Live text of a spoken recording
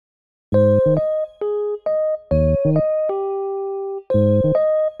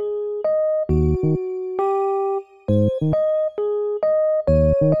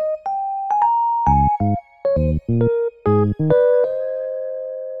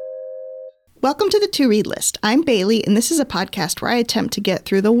Welcome to the To Read List. I'm Bailey, and this is a podcast where I attempt to get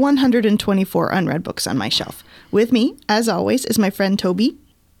through the 124 unread books on my shelf. With me, as always, is my friend Toby.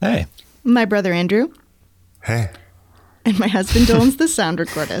 Hey. My brother Andrew. Hey. And my husband Dylan's the sound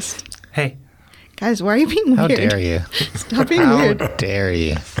recordist. Hey. Guys, why are you being weird? How dare you? Stop being weird. How dare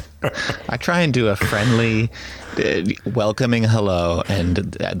you? I try and do a friendly, welcoming hello, and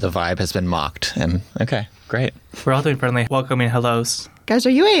the vibe has been mocked. And okay, great. We're all doing friendly, welcoming hellos. Guys,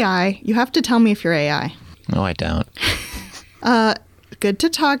 are you AI? You have to tell me if you're AI. No, I don't. Good to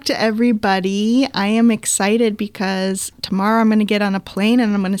talk to everybody. I am excited because tomorrow I'm going to get on a plane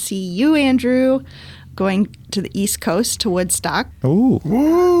and I'm going to see you, Andrew, going to the East Coast to Woodstock. Ooh.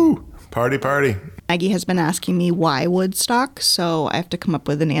 Woo! Party, party. Maggie has been asking me why Woodstock, so I have to come up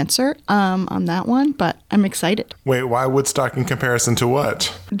with an answer on that one, but I'm excited. Wait, why Woodstock in comparison to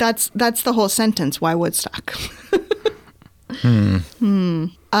what? That's the whole sentence, why Woodstock?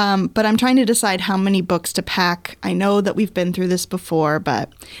 But I'm trying to decide how many books to pack. I know that we've been through this before,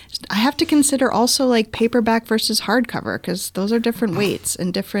 but I have to consider also like paperback versus hardcover because those are different weights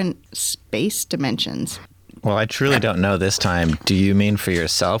and different space dimensions. Well, I truly don't know this time. Do you mean for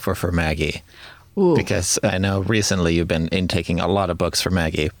yourself or for Maggie? Ooh. Because I know recently you've been intaking a lot of books for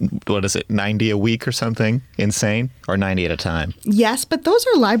Maggie. What is it, 90 a week or something? Insane? Or 90 at a time? Yes, but those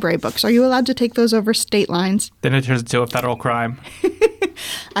are library books. Are you allowed to take those over state lines? Then it turns into a federal crime.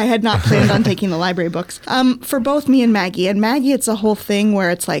 I had not planned on taking the library books. For both me and Maggie. And Maggie, it's a whole thing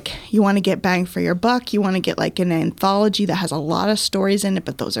where it's like you want to get bang for your buck. You want to get like an anthology that has a lot of stories in it,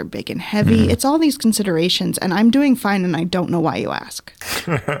 but those are big and heavy. It's all these considerations, and I'm doing fine, and I don't know why you ask.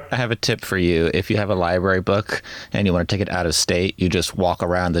 I have a tip for you. If you have a library book and you want to take it out of state, you just walk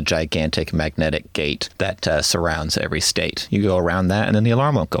around the gigantic magnetic gate that surrounds every state. You go around that, and then the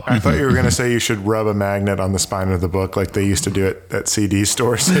alarm won't go off. I thought you were going to say you should rub a magnet on the spine of the book like they used to do it at CD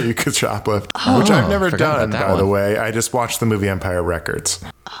stores so you could shoplift, which I've never done, by the way. I just watched the movie Empire Records.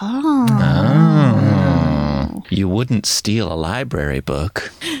 You wouldn't steal a library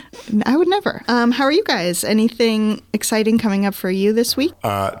book. I would never. How are you guys? Anything exciting coming up for you this week?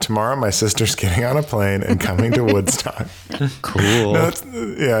 Tomorrow, my sister's getting on a plane and coming to Woodstock. Cool. That's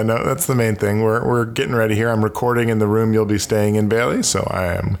the main thing. We're getting ready here. I'm recording in the room you'll be staying in, Bailey, so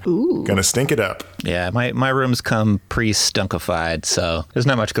I am going to stink it up. Yeah, my rooms come pre-stunkified, so there's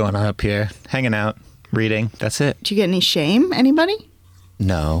not much going on up here. Hanging out, reading, that's it. Did you get any shame? Anybody?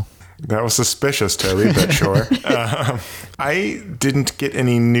 No. That was suspicious, Toby, but sure. I didn't get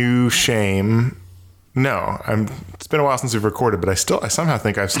any new shame. No, it's been a while since we've recorded, but I somehow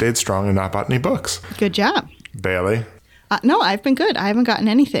think I've stayed strong and not bought any books. Good job. Bailey? No, I've been good. I haven't gotten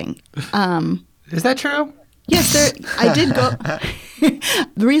anything. Is that true? Yes, I did go.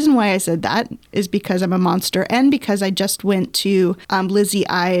 The reason why I said that is because I'm a monster and because I just went to Lizzie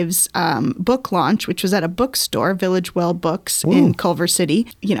Ives' book launch, which was at a bookstore, Village Well Books in Culver City.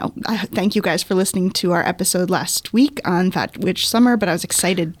 You know, thank you guys for listening to our episode last week on Fat Witch Summer, but I was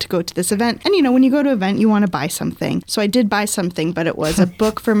excited to go to this event. And, you know, when you go to an event, you want to buy something. So I did buy something, but it was a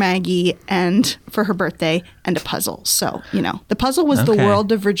book for Maggie and for her birthday and a puzzle. So, you know, the puzzle was The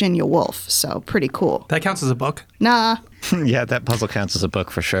World of Virginia Woolf. So pretty cool. That counts as a book? Nah. Yeah, that puzzle counts as a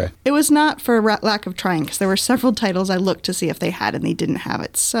book for sure. It was not for lack of trying because there were several titles I looked to see if they had and they didn't have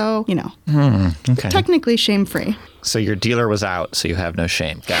it. So, you know, technically shame-free. So your dealer was out, so you have no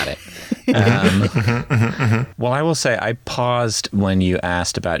shame. Got it. Well, I will say I paused when you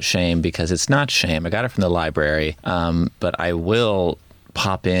asked about shame because it's not shame. I got it from the library, but I will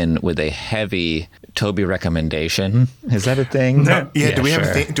pop in with a heavy Toby recommendation. Is that a thing? No. Yeah, do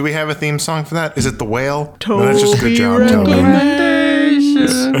we have a theme song for that? Is it The Whale? Toby no, that's just good job, Toby.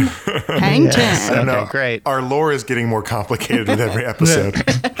 Hang ten. Okay, great. Our lore is getting more complicated with every episode.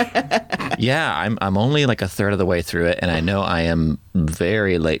 Yeah, I'm only like a third of the way through it, and I know I am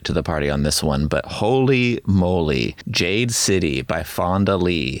very late to the party on this one, but holy moly, Jade City by Fonda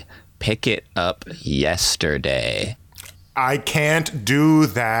Lee. Pick it up yesterday. I can't do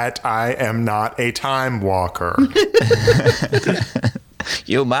that. I am not a time walker.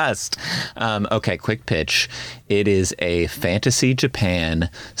 You must. Okay, quick pitch. It is a fantasy Japan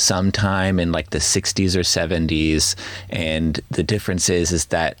sometime in like the 60s or 70s. And the difference is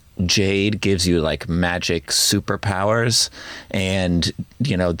that Jade gives you like magic superpowers, and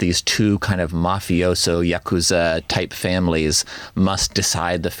you know these two kind of mafioso yakuza type families must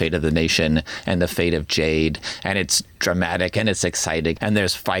decide the fate of the nation and the fate of Jade, and it's dramatic and it's exciting and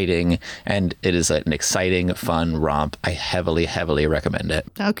there's fighting and it is an exciting, fun romp. I heavily recommend it.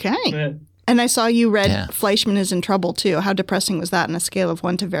 Okay. Yeah. And I saw you read Fleischman is in Trouble, too. How depressing was that on a scale of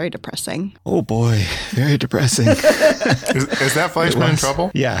 1 to very depressing? Oh, boy. Very depressing. Is that Fleischman in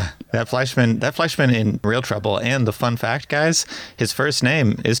Trouble? Yeah. That Fleischman in real trouble. And the fun fact, guys, his first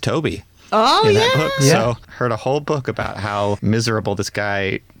name is Toby. Oh, in yeah. that book. So heard a whole book about how miserable this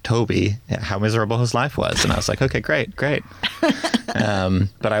guy, Toby, how miserable his life was. And I was like, okay, great. But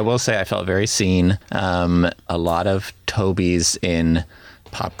I will say I felt very seen. A lot of Tobys in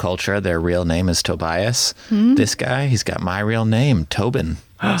pop culture, their real name is Tobias. This guy, he's got my real name, Tobin.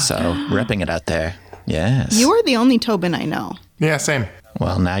 So repping it out there. Yes. You are the only Tobin I know. Yeah, same.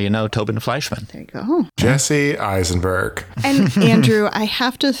 Well, now you know Tobin Fleischman. There you go. Jesse Eisenberg. And Andrew, I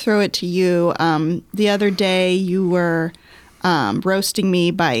have to throw it to you. The other day you were roasting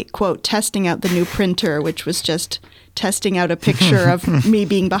me by, quote, testing out the new printer, which was just testing out a picture of me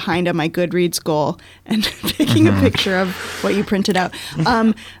being behind on my Goodreads goal and taking a picture of what you printed out.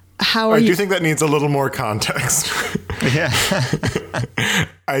 How are you? I do think that needs a little more context. Yeah.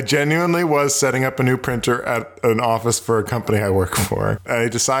 I genuinely was setting up a new printer at an office for a company I work for. I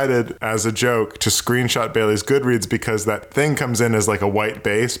decided as a joke to screenshot Bailey's Goodreads because that thing comes in as like a white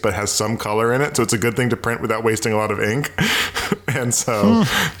base but has some color in it. So it's a good thing to print without wasting a lot of ink. And so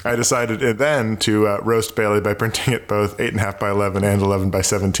I decided then to roast Bailey by printing it both 8.5 by 11 and 11 by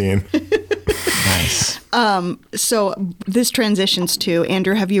 17. Nice. So this transitions to,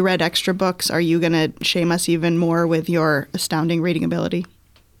 Andrew, have you read extra books? Are you going to shame us even more with your astounding reading ability?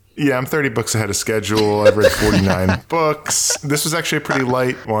 Yeah, I'm 30 books ahead of schedule. I've read 49 books. This was actually a pretty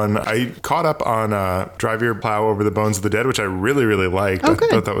light one. I caught up on Drive Your Plow Over the Bones of the Dead, which I really, really liked. Oh, I good.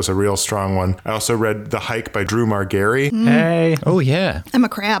 thought that was a real strong one. I also read The Hike by Drew Margary. Hey. Oh, yeah. I'm a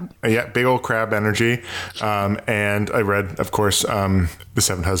crab. Yeah, big old crab energy. And I read, of course, The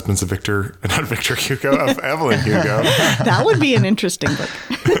Seven Husbands of Evelyn Hugo. That would be an interesting book.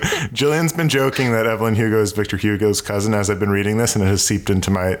 Jillian's been joking that Evelyn Hugo is Victor Hugo's cousin as I've been reading this, and it has seeped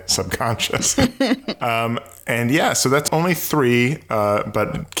into my subconscious. And yeah, so that's only 3,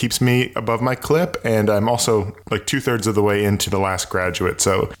 but it keeps me above my clip. And I'm also like 2/3 of the way into The Last Graduate,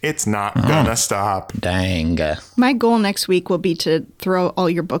 so it's not gonna stop. Dang. My goal next week will be to throw all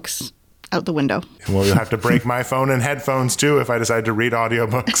your books out the window. Well, you'll have to break my phone and headphones too if I decide to read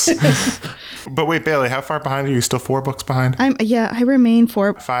audiobooks. But wait, Bailey, how far behind are you? Still 4 books behind? I remain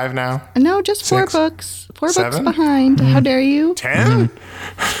 4. 5 now? No, just 4 6, books. 4 7? books behind. How dare you? 10?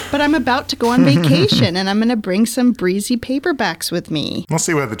 But I'm about to go on vacation, and I'm going to bring some breezy paperbacks with me. We'll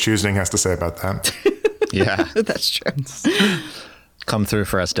see what the choosing has to say about that. Yeah. That's true. Come through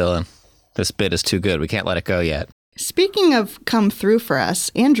for us, Dylan. This bit is too good. We can't let it go yet. Speaking of come through for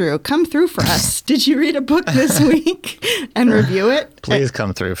us, Andrew, come through for us. Did you read a book this week and review it? Please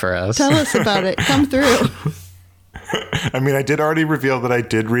come through for us. Tell us about it. Come through. I mean, I did already reveal that I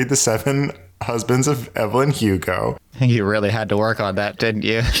did read The Seven Husbands of Evelyn Hugo. You really had to work on that, didn't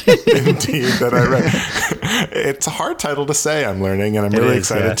you? Indeed, that I read. It's a hard title to say, I'm learning, and I'm really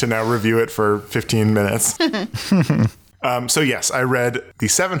excited to now review it for 15 minutes. So yes, I read The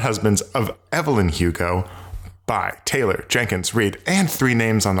Seven Husbands of Evelyn Hugo by Taylor Jenkins Reid, and 3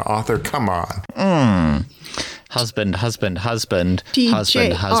 names on the author. Come on. Husband, husband, husband,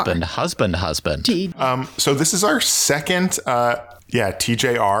 TJR. husband. So this is our second,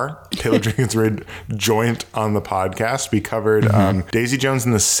 TJR, Taylor Jenkins Reid joint on the podcast. We covered Daisy Jones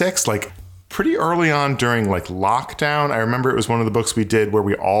and the Six, like pretty early on during like lockdown. I remember it was one of the books we did where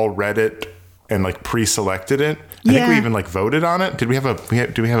we all read it and like pre-selected it. I think we even like voted on it. Did we have a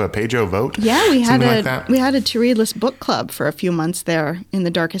Pageo vote? Yeah, we had Something we had a to read list book club for a few months there in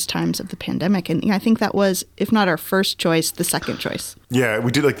the darkest times of the pandemic, and I think that was, if not our first choice, the second choice. Yeah,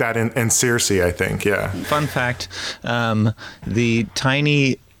 we did like that in Circe, I think. Yeah. Fun fact, the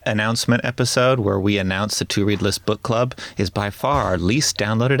tiny announcement episode where we announced the To Read List book club is by far our least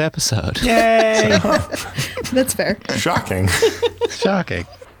downloaded episode. Yay! That's fair. Shocking. Shocking.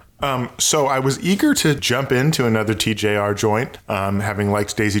 So I was eager to jump into another TJR joint, having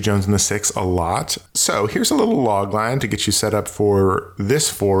liked Daisy Jones and the Six a lot. So here's a little log line to get you set up for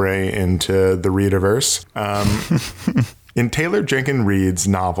this foray into the Readerverse. In Taylor Jenkins Reid's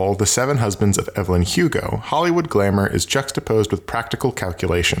novel, The Seven Husbands of Evelyn Hugo, Hollywood glamour is juxtaposed with practical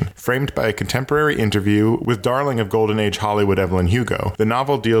calculation. Framed by a contemporary interview with darling of Golden Age Hollywood Evelyn Hugo, the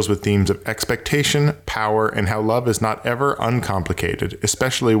novel deals with themes of expectation, power, and how love is not ever uncomplicated,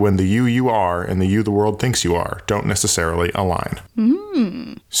 especially when the you are and the you the world thinks you are don't necessarily align.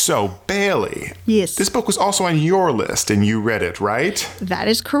 So, Bailey. Yes. This book was also on your list, and you read it, right? That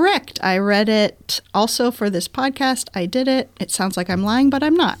is correct. I read it also for this podcast. I did it. It sounds like I'm lying, but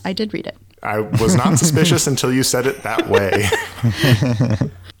I'm not. I did read it. I was not suspicious until you said it that way.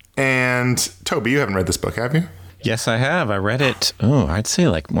 And Toby, you haven't read this book, have you? Yes, I have. I read it, I'd say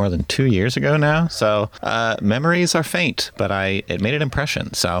like more than 2 years ago now. So memories are faint, but it made an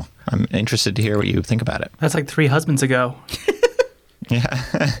impression. So I'm interested to hear what you think about it. That's like 3 husbands ago.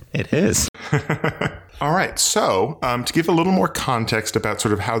 Yeah, it is. All right. So to give a little more context about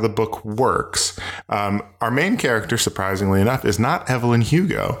sort of how the book works, our main character, surprisingly enough, is not Evelyn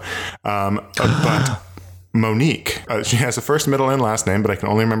Hugo, but Monique. She has a first, middle, and last name, but I can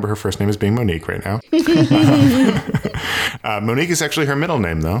only remember her first name as being Monique right now. Monique is actually her middle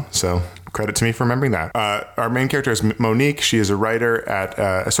name, though, so credit to me for remembering that. Our main character is Monique. She is a writer at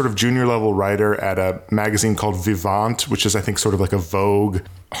a sort of junior level writer at a magazine called Vivant, which is, I think, sort of like a Vogue,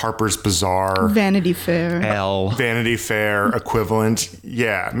 Harper's Bazaar, Vanity Fair. Vanity Fair equivalent.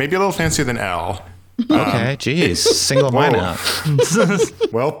 Yeah, maybe a little fancier than Elle. Okay, geez. Single mine out.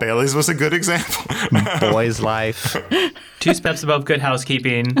 Well, Bailey's was a good example. Boy's Life. 2 steps above Good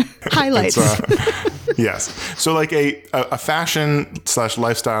Housekeeping. Highlights. Yes. So like a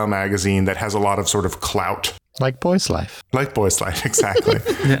fashion/lifestyle magazine that has a lot of sort of clout. Like Boy's Life. Like Boy's Life, exactly.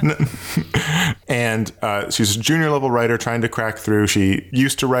 And she's a junior level writer trying to crack through. She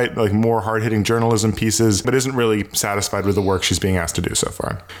used to write like more hard-hitting journalism pieces, but isn't really satisfied with the work she's being asked to do so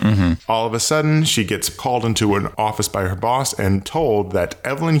far. Mm-hmm. All of a sudden, she gets called into an office by her boss and told that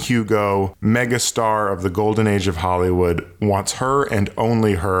Evelyn Hugo, megastar of the golden age of Hollywood, wants her and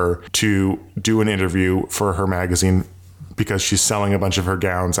only her to do an interview for her magazine because she's selling a bunch of her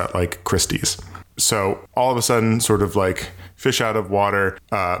gowns at like Christie's. So all of a sudden, sort of like fish out of water,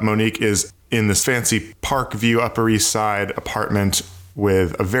 Monique is in this fancy Park View Upper East Side apartment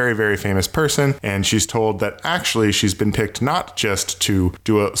with a very, very famous person. And she's told that actually she's been picked not just to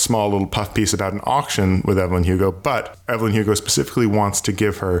do a small little puff piece about an auction with Evelyn Hugo, but Evelyn Hugo specifically wants to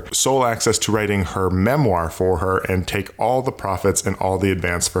give her sole access to writing her memoir for her and take all the profits and all the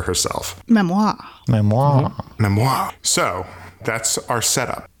advance for herself. Memoir. So that's our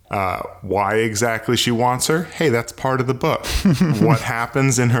setup. Why exactly she wants her? Hey, that's part of the book. What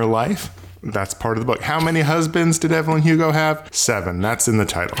happens in her life? That's part of the book. How many husbands did Evelyn Hugo have? 7. That's in the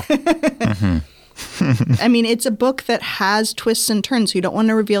title. I mean, it's a book that has twists and turns, so you don't want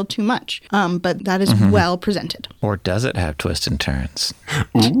to reveal too much. But that is well presented. Or does it have twists and turns?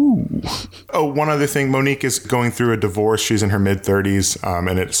 Ooh. Oh, one other thing. Monique is going through a divorce. She's in her mid-30s,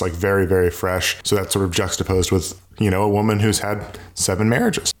 and it's like very, very fresh. So that's sort of juxtaposed with, a woman who's had 7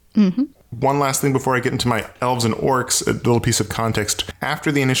 marriages. Mm-hmm. One last thing before I get into my elves and orcs, a little piece of context.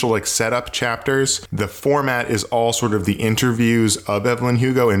 After the initial setup chapters, the format is all sort of the interviews of Evelyn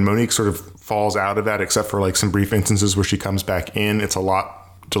Hugo, and Monique sort of falls out of that except for some brief instances where she comes back in. It's a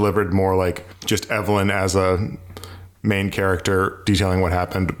lot delivered more like just Evelyn as a main character detailing what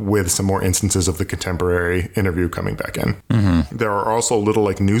happened with some more instances of the contemporary interview coming back in. Mm-hmm. There are also little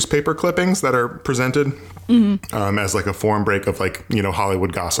newspaper clippings that are presented as a form break of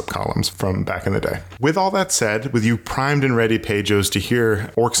Hollywood gossip columns from back in the day. With all that said, with you primed and ready, Pejos, to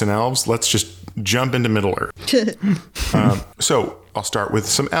hear Orcs and Elves, let's just jump into Middle Earth. So I'll start with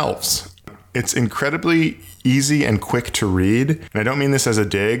some elves. It's incredibly easy and quick to read. And I don't mean this as a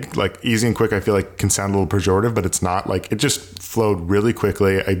dig. Easy and quick, I feel can sound a little pejorative, but it's not. It just flowed really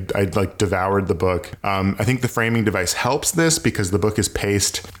quickly. I devoured the book. I think the framing device helps this because the book is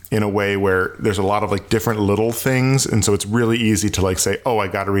paced in a way where there's a lot of different little things. And so it's really easy to say, oh, I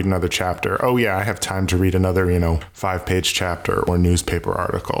got to read another chapter. Oh yeah, I have time to read another, 5-page chapter or newspaper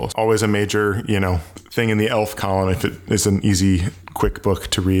article. Always a major, thing in the elf column if it is an easy, quick book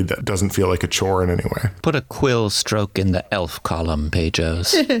to read that doesn't feel like a chore in any way. Put a quill stroke in the elf column,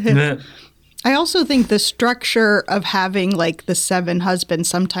 Pejos. I also think the structure of having the 7 husbands,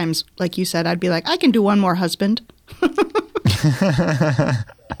 sometimes, like you said, I'd be I can do one more husband.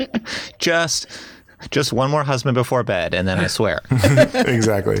 Just one more husband before bed, and then I swear.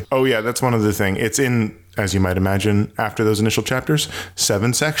 Exactly. Oh, yeah, that's one other thing. It's in, as you might imagine, after those initial chapters,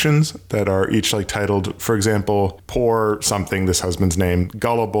 7 sections that are each titled, for example, Poor something, this husband's name,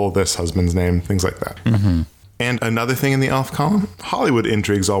 Gullible, this husband's name, things like that. Mm-hmm. And another thing in the elf column, Hollywood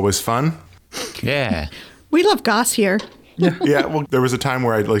intrigue's always fun. Yeah. We love goss here. Yeah, well, there was a time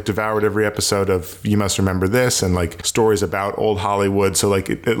where I devoured every episode of You Must Remember This and stories about old Hollywood. So it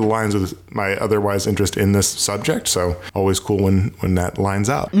aligns with my otherwise interest in this subject. So always cool when that lines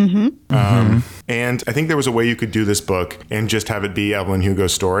up. Mm-hmm. And I think there was a way you could do this book and just have it be Evelyn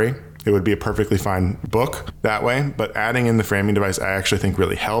Hugo's story. It would be a perfectly fine book that way, but adding in the framing device, I actually think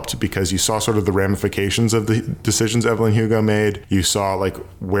really helped because you saw sort of the ramifications of the decisions Evelyn Hugo made. You saw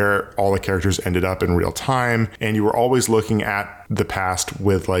where all the characters ended up in real time, and you were always looking at the past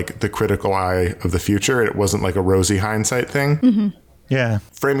with the critical eye of the future. It wasn't a rosy hindsight thing. Mm-hmm. Yeah.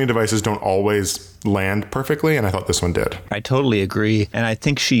 Framing devices don't always land perfectly, and I thought this one did. I totally agree. And I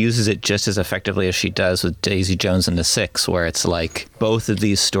think she uses it just as effectively as she does with Daisy Jones and the Six, where it's like both of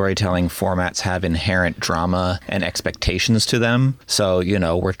these storytelling formats have inherent drama and expectations to them. So,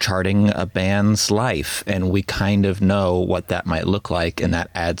 we're charting a band's life, and we kind of know what that might look like, and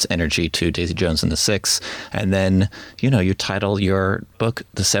that adds energy to Daisy Jones and the Six. And then, you title your book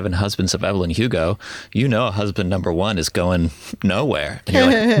The Seven Husbands of Evelyn Hugo, husband number one is going nowhere. And you're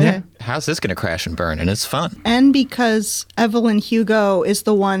like, yeah, how's this going to crash and burn? And it's fun. And because Evelyn Hugo is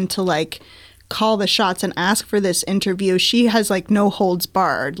the one to call the shots and ask for this interview, she has no holds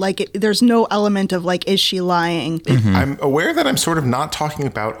barred. There's no element of is she lying? Mm-hmm. I'm aware that I'm sort of not talking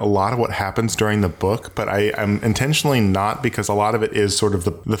about a lot of what happens during the book, but I'm intentionally not, because a lot of it is sort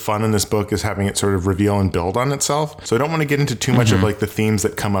of the fun in this book is having it sort of reveal and build on itself. So I don't want to get into too much of the themes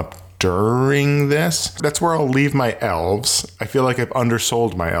that come up during this. That's where I'll leave my elves. I feel like I've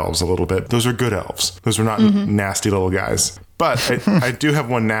undersold my elves a little bit. Those are good elves. Those are not nasty little guys. But I do have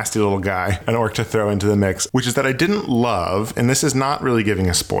one nasty little guy, an orc, to throw into the mix, which is that I didn't love, and this is not really giving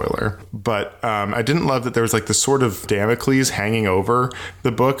a spoiler, but I didn't love that there was this sort of Damocles hanging over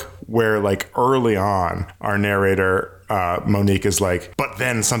the book where early on our narrator Monique is but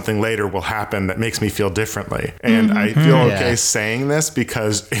then something later will happen that makes me feel differently. And I feel okay saying this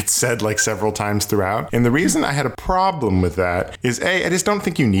because it's said several times throughout. And the reason I had a problem with that is I just don't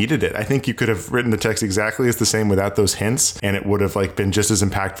think you needed it. I think you could have written the text exactly as the same without those hints, and it would have been just as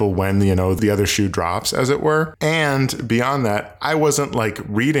impactful when, the other shoe drops, as it were. And beyond that, I wasn't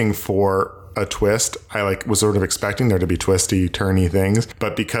reading for a twist. I was sort of expecting there to be twisty, turny things,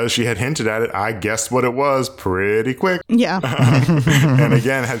 but because she had hinted at it, I guessed what it was pretty quick. Yeah. And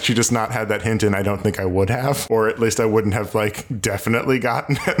again, had she just not had that hint in, I don't think I would have, or at least I wouldn't have definitely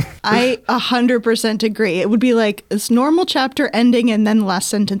gotten it. I 100% agree. It would be this normal chapter ending and then last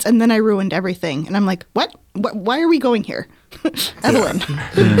sentence, and then I ruined everything. And I'm like, what? Why are we going here? Evelyn.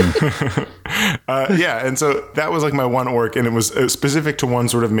 Yeah, and so that was my one orc, and it was specific to one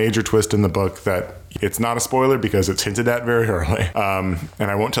sort of major twist in the book that it's not a spoiler because it's hinted at very early. And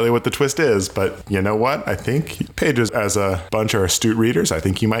I won't tell you what the twist is, but you know what? I think pages, as a bunch are astute readers, I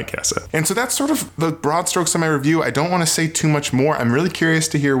think you might guess it. And so that's sort of the broad strokes of my review. I don't want to say too much more. I'm really curious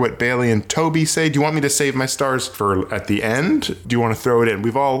to hear what Bailey and Toby say. Do you want me to save my stars for at the end? Do you want to throw it in?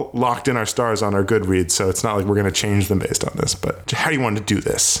 We've all locked in our stars on our Goodreads, so it's not like we're going to change them based on this, but how do you want to do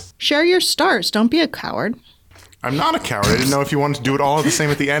this? Share your stars. Don't be a coward. I'm not a coward. I didn't know if you wanted to do it all the same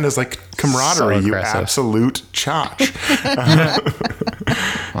at the end as camaraderie, you absolute chotch.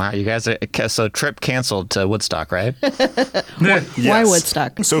 Wow, you guys are so trip canceled to Woodstock, right? Yes. Why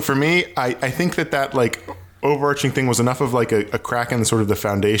Woodstock? So for me, I think that overarching thing was enough of a crack in sort of the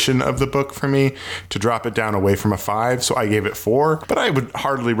foundation of the book for me to drop it down away from a 5. So I gave it 4, but I would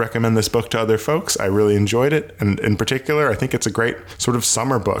hardly recommend this book to other folks. I really enjoyed it. And in particular, I think it's a great sort of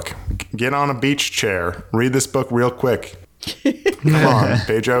summer book. Get on a beach chair, read this book real quick. Come on,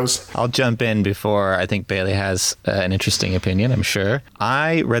 Bejos. I'll jump in before I think Bailey has an interesting opinion, I'm sure.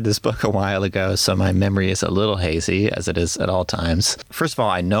 I read this book a while ago, so my memory is a little hazy, as it is at all times. First of all,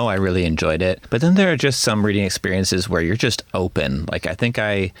 I know I really enjoyed it, but then there are just some reading experiences where you're just open. I think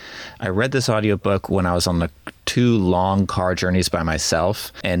I read this audiobook when I was on the 2 long car journeys by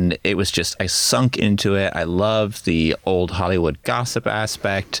myself, and it was just, I sunk into it. I loved the old Hollywood gossip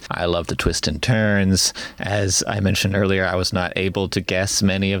aspect. I loved the twists and turns. As I mentioned earlier, I was not able to guess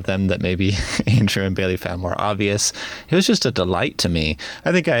many of them that maybe Andrew and Bailey found more obvious. It was just a delight to me.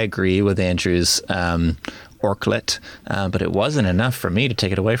 I think I agree with Andrew's orclet, but it wasn't enough for me to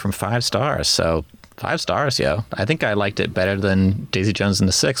take it away from 5 stars. So 5 stars, yo. I think I liked it better than Daisy Jones and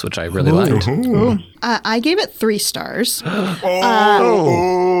the Six, which I really liked. I gave it 3 stars. I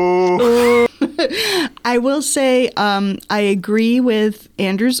will say I agree with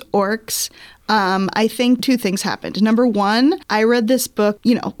Andrew's orcs. I think 2 things happened. Number 1, I read this book,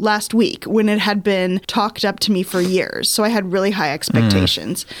 last week when it had been talked up to me for years. So I had really high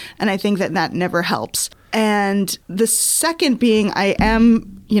expectations. And I think that never helps. And the second being, I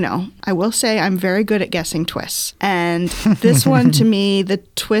will say I'm very good at guessing twists. And this one, to me, the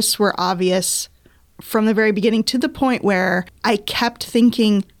twists were obvious from the very beginning to the point where I kept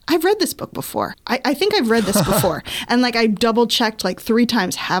thinking, I've read this book before. I think I've read this before. And I double checked 3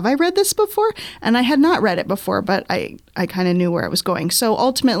 times, have I read this before? And I had not read it before, but I kind of knew where it was going. So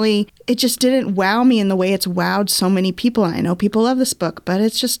ultimately, it just didn't wow me in the way it's wowed so many people. And I know people love this book, but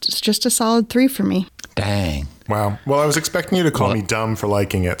it's just a solid 3 for me. Dang. Wow. Well, I was expecting you to call me dumb for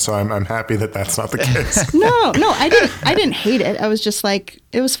liking it, so I'm happy that that's not the case. No, I didn't hate it. I was just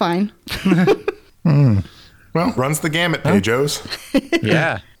it was fine. Well, runs the gamut, Pejos.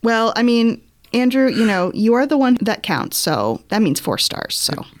 Yeah. Well, I mean, Andrew, you are the one that counts, so that means 4 stars.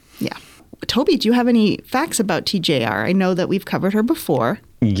 So, yeah. Toby, do you have any facts about TJR? I know that we've covered her before.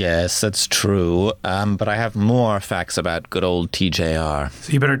 Yes, that's true. But I have more facts about good old TJR.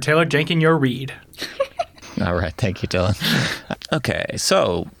 So you better Taylor Jenkins your Reid. All right. Thank you, Dylan. Okay.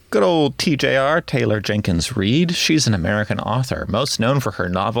 So good old TJR, Taylor Jenkins Reid. She's an American author, most known for her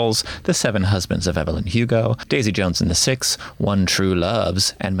novels The Seven Husbands of Evelyn Hugo, Daisy Jones and the Six, One True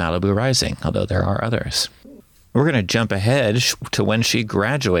Loves, and Malibu Rising, although there are others. We're going to jump ahead to when she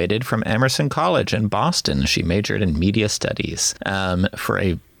graduated from Emerson College in Boston. She majored in media studies. For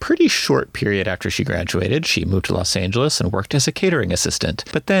a pretty short period after she graduated, she moved to Los Angeles and worked as a catering assistant.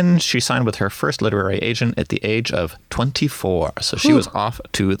 But then she signed with her first literary agent at the age of 24. So she was off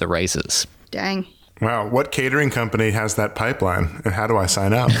to the races. Dang. Wow, what catering company has that pipeline, and how do I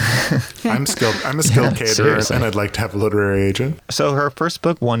sign up? I'm a skilled caterer, seriously. and I'd like to have a literary agent. So her first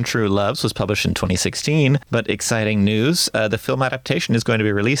book, One True Loves, was published in 2016. But exciting news, the film adaptation is going to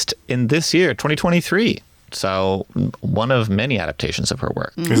be released in this year, 2023. So one of many adaptations of her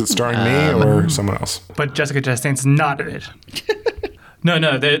work. Is it starring me or someone else? But Jessica Chastain's not in it. No.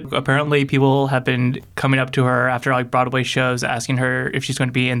 Apparently, people have been coming up to her after Broadway shows asking her if she's going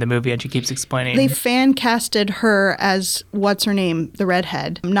to be in the movie, and she keeps explaining. They fan casted her as, what's her name, the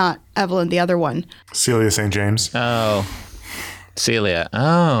redhead, not Evelyn, the other one. Celia St. James. Oh, Celia.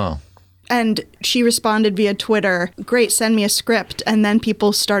 Oh. And she responded via Twitter, great, send me a script. And then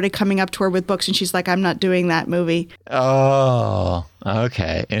people started coming up to her with books, and she's like, I'm not doing that movie. Oh,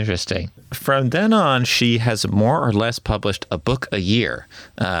 okay. Interesting. From then on, she has more or less published a book a year,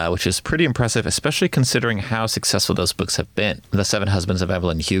 which is pretty impressive, especially considering how successful those books have been. The Seven Husbands of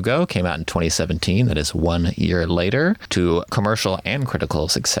Evelyn Hugo came out in 2017. That is 1 year later, to commercial and critical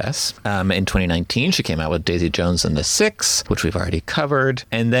success. In 2019, she came out with Daisy Jones and the Six, which we've already covered.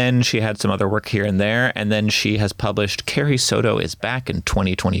 And then she had some other work here and there. And then she has published Carrie Soto is Back in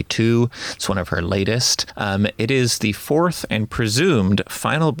 2022. It's one of her latest. It is the fourth and presumed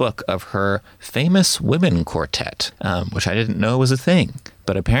final book of her famous women quartet, which I didn't know was a thing.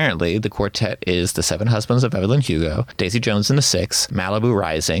 But apparently the quartet is The Seven Husbands of Evelyn Hugo, Daisy Jones and the Six, Malibu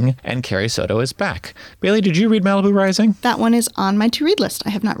Rising, and Carrie Soto is Back. Bailey, did you read Malibu Rising? That one is on my to-read list. I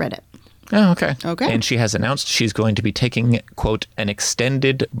have not read it. Oh, okay. Okay. And she has announced she's going to be taking, quote, an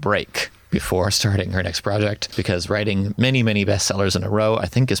extended break before starting her next project, because writing many, many bestsellers in a row, I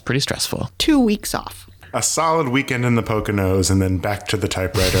think, is pretty stressful. 2 weeks off. A solid weekend in the Poconos, and then back to the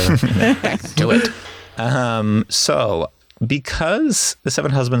typewriter. Back to it. So because The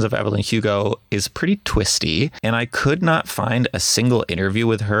Seven Husbands of Evelyn Hugo is pretty twisty, and I could not find a single interview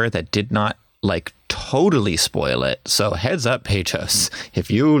with her that did not totally spoil it. So heads up, Pejos. If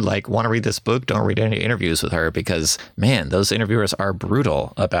you want to read this book, don't read any interviews with her, because man, those interviewers are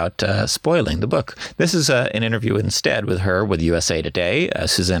brutal about spoiling the book. This is an interview instead with her with USA Today.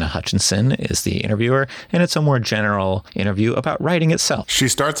 Susanna Hutchinson is the interviewer, and it's a more general interview about writing itself. She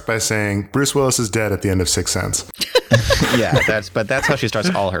starts by saying, Bruce Willis is dead at the end of Sixth Sense. Yeah, that's how she starts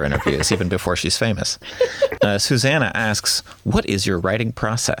all her interviews, even before she's famous. Susanna asks, what is your writing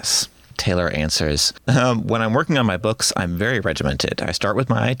process? Taylor answers, when I'm working on my books, I'm very regimented. I start with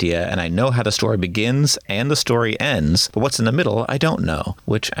my idea, and I know how the story begins and the story ends, but what's in the middle, I don't know,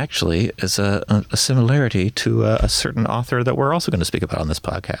 which actually is a similarity to a certain author that we're also going to speak about on this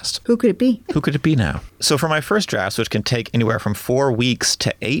podcast. Who could it be? Who could it be now? So for my first drafts, which can take anywhere from 4 weeks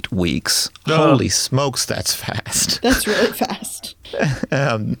to 8 weeks, holy smokes, that's fast. That's really fast.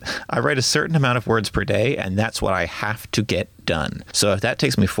 I write a certain amount of words per day, and that's what I have to get done. So if that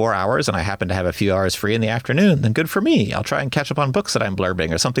takes me 4 hours and I happen to have a few hours free in the afternoon, then good for me. I'll try and catch up on books that I'm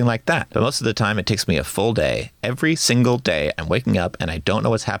blurbing or something like that. But most of the time, it takes me a full day. Every single day, I'm waking up and I don't know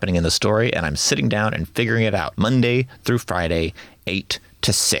what's happening in the story, and I'm sitting down and figuring it out Monday through Friday, 8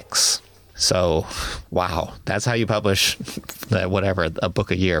 to 6. So, wow, that's how you publish a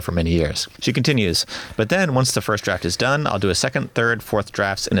book a year for many years. She continues, but then once the first draft is done, I'll do a second, third, fourth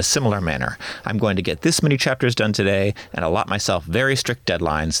drafts in a similar manner. I'm going to get this many chapters done today and allot myself very strict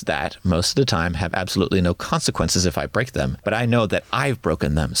deadlines that most of the time have absolutely no consequences if I break them. But I know that I've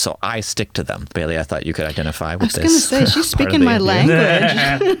broken them, so I stick to them. Bailey, I thought you could identify with this. I was going to say, she's speaking my language.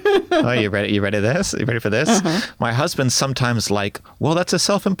 Oh, you ready? You ready for this? Uh-huh. My husband's sometimes like, well, that's a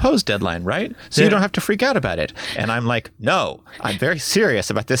self-imposed deadline, right? So you don't have to freak out about it. And I'm like, no, I'm very serious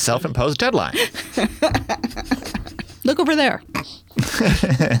about this self-imposed deadline. Look over there.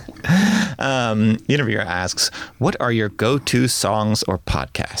 The interviewer asks, what are your go-to songs or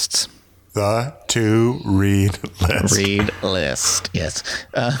podcasts? The to read list. Read list, yes.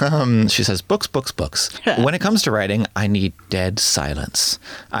 She says, books. When it comes to writing, I need dead silence.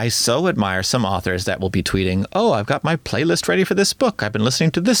 I so admire some authors that will be tweeting, oh, I've got my playlist ready for this book. I've been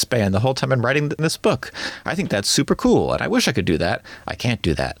listening to this band the whole time I'm writing this book. I think that's super cool, and I wish I could do that. I can't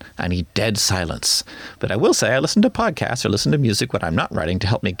do that. I need dead silence. But I will say I listen to podcasts or listen to music when I'm not writing to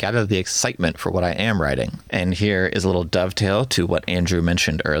help me gather the excitement for what I am writing. And here is a little dovetail to what Andrew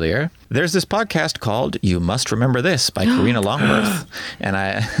mentioned earlier. There's this podcast called You Must Remember This by Karina Longworth. And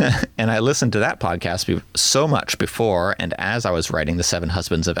I listened to that podcast so much before and as I was writing The Seven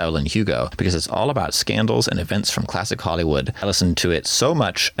Husbands of Evelyn Hugo, because it's all about scandals and events from classic Hollywood. I listened to it so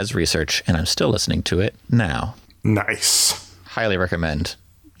much as research, and I'm still listening to it now. Nice. Highly recommend.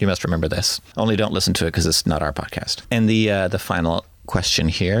 You Must Remember This. Only don't listen to it because it's not our podcast. And the final question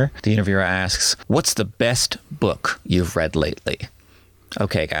here, the interviewer asks, what's the best book you've read lately?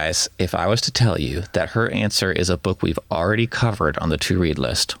 Okay, guys, if I was to tell you that her answer is a book we've already covered on the to-read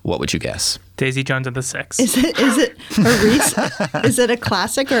list, what would you guess? Daisy Jones and the Six. Is it a recent? Is it a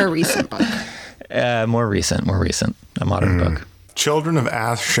classic or a recent book? More recent. A modern book. Children of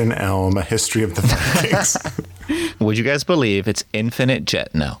Ashen Elm, A History of the Vikings. Would you guys believe it's Infinite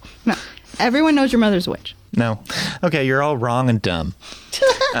Jet? No. No. Everyone knows your mother's a witch. No. Okay, you're all wrong and dumb.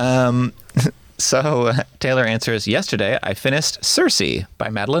 So Taylor answers, yesterday I finished Circe by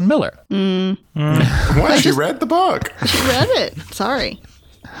Madeline Miller. What? She read the book. She read it. Sorry.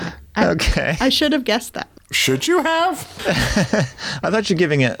 Okay. I should have guessed that. Should you have? I thought you were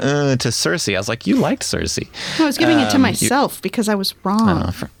giving it to Circe. I was like, you liked Circe. I was giving it to myself because I was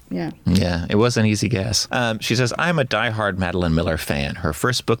wrong. Yeah. Yeah, it was an easy guess. She says, I'm a diehard Madeline Miller fan. Her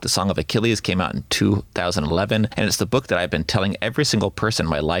first book, The Song of Achilles, came out in 2011, and it's the book that I've been telling every single person in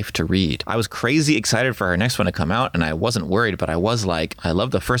my life to read. I was crazy excited for her next one to come out, and I wasn't worried, but I was like, I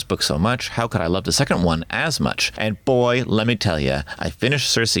love the first book so much. How could I love the second one as much? And boy, let me tell you, I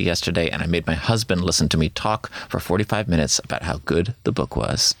finished Circe yesterday, and I made my husband listen to me talk for 45 minutes about how good the book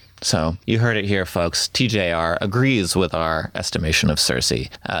was. So you heard it here, folks. TJR agrees with our estimation of Circe,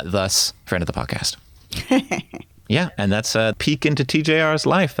 thus friend of the podcast. Yeah, and that's a peek into TJR's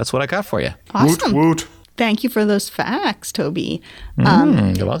life. That's what I got for you. Awesome. Woot, woot. Thank you for those facts, Toby.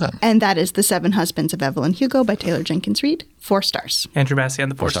 You're welcome. And that is The Seven Husbands of Evelyn Hugo by Taylor Jenkins Reid. 4 stars. Andrew Massey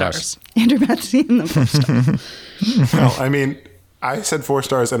and the 4 stars. Andrew Massey and the 4 stars. Well, I mean, I said 4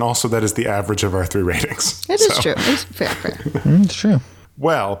 stars, and also that is the average of our 3 ratings. It is true. It's fair. It's true.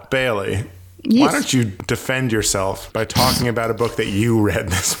 Well, Bailey, Yes. why don't you defend yourself by talking about a book that you read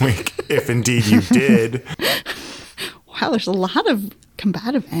this week, if indeed you did? Wow, there's a lot of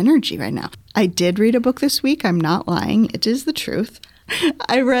combative energy right now. I did read a book this week. I'm not lying. It is the truth.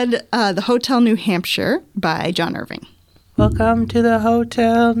 I read The Hotel New Hampshire by John Irving. Welcome to the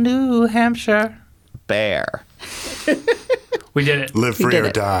Hotel New Hampshire. Bear. We did it. Live free did or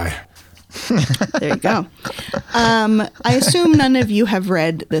it. die. There you go. I assume none of you have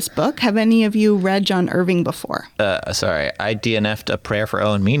read this book. Have any of you read John Irving before? Sorry, I DNF'd A Prayer for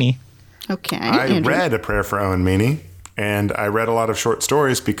Owen Meany. Okay. I Andrew. read A Prayer for Owen Meany, and I read a lot of short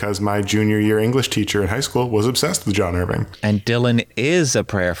stories because my junior year English teacher in high school was obsessed with John Irving. And Dylan is A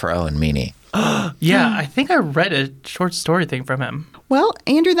Prayer for Owen Meany. Yeah, I think I read a short story thing from him. Well,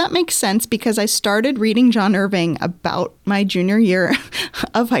 Andrew, that makes sense because I started reading John Irving about my junior year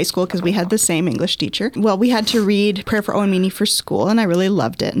of high school because we had the same English teacher. Well, we had to read Prayer for Owen Meany for school, and I really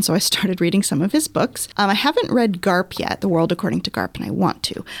loved it. And so I started reading some of his books. I haven't read Garp yet, The World According to Garp, and I want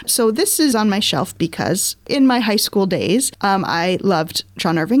to. So this is on my shelf because in my high school days, I loved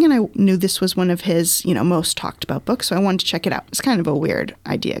John Irving, and I knew this was one of his, most talked about books. So I wanted to check it out. It's kind of a weird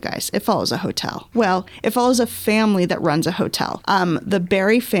idea, guys. It follows a hotel. Well, it follows a family that runs a hotel. The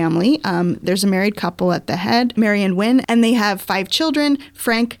Barry family, there's a married couple at the head, Mary and Wynne, and they have 5 children,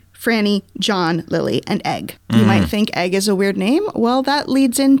 Frank, Franny, John, Lily, and Egg. You might think Egg is a weird name. Well, that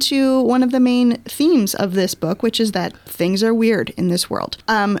leads into one of the main themes of this book, which is that things are weird in this world.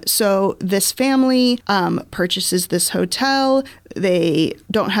 So this family purchases this hotel. They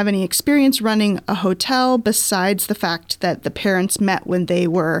don't have any experience running a hotel besides the fact that the parents met when they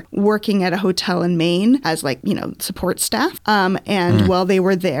were working at a hotel in Maine as support staff. And while they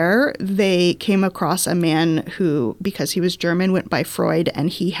were there, they came across a man who, because he was German, went by Freud, and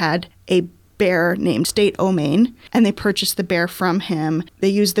he had a bear named State O'Main, and they purchased the bear from him. They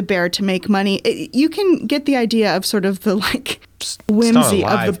used the bear to make money. You can get the idea of sort of the whimsy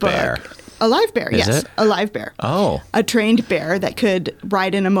of the book. Bear. A live bear, Is yes. it? A live bear. Oh. A trained bear that could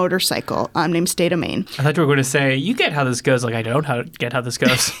ride in a motorcycle named State of Maine. I thought you were going to say, you get how this goes. Like, I don't get how this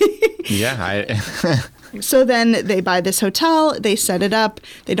goes. Yeah. So then they buy this hotel, they set it up.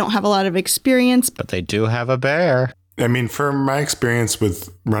 They don't have a lot of experience. But they do have a bear. I mean, from my experience with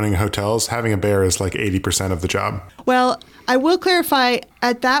running hotels, having a bear is like 80% of the job. Well, I will clarify,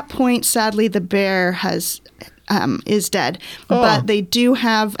 at that point, sadly, the bear is dead. Oh. But they do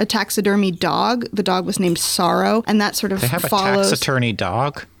have a taxidermy dog. The dog was named Sorrow, and that sort of They have a follows... tax attorney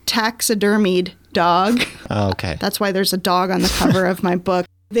dog? Taxidermied dog. Oh, okay. That's why there's a dog on the cover of my book.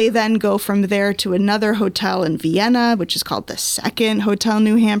 They then go from there to another hotel in Vienna, which is called the Second Hotel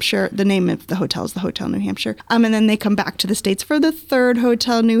New Hampshire. The name of the hotel is the Hotel New Hampshire. And then they come back to the States for the Third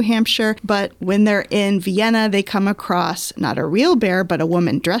Hotel New Hampshire. But when they're in Vienna, they come across not a real bear, but a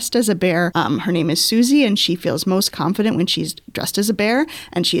woman dressed as a bear. Her name is Susie, and she feels most confident when she's dressed as a bear,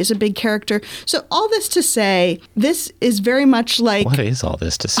 and she is a big character. So all this to say, this is very much like... What is all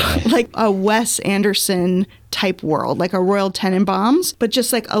this to say? Like a Wes Anderson type world, like a Royal Tenenbaums, but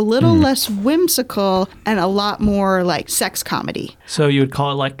just like a little less whimsical and a lot more like sex comedy. So you would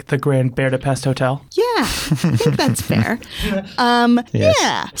call it like the Grand Budapest Hotel? Yeah, I think that's fair. Yes.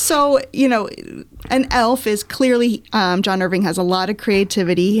 Yeah. So, an elf is clearly, John Irving has a lot of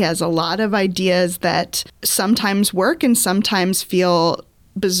creativity. He has a lot of ideas that sometimes work and sometimes feel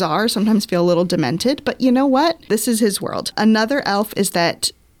bizarre, sometimes feel a little demented. But you know what? This is his world. Another elf is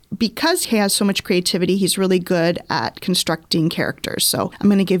that because he has so much creativity, he's really good at constructing characters. So I'm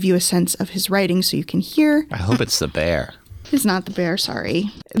going to give you a sense of his writing so you can hear. I hope it's the bear. It's not the bear,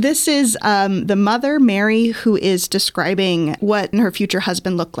 sorry. This is the mother, Mary, who is describing what her future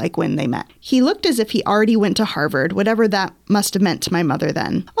husband looked like when they met. He looked as if he already went to Harvard, whatever that must have meant to my mother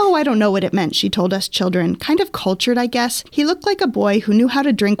then. Oh, I don't know what it meant, she told us children. Kind of cultured, I guess. He looked like a boy who knew how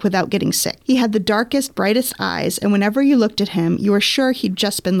to drink without getting sick. He had the darkest, brightest eyes, and whenever you looked at him, you were sure he'd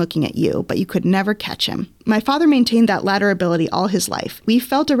just been looking at you, but you could never catch him. My father maintained that latter ability all his life. We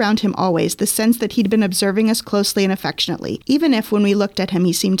felt around him always the sense that he'd been observing us closely and affectionately, even if when we looked at him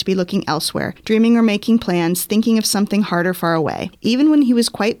he seemed to be looking elsewhere, dreaming or making plans, thinking of something hard or far away. Even when he was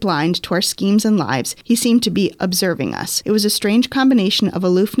quite blind to our schemes and lives, he seemed to be observing us. It was a strange combination of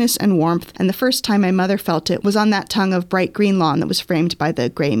aloofness and warmth, and the first time my mother felt it was on that tongue of bright green lawn that was framed by the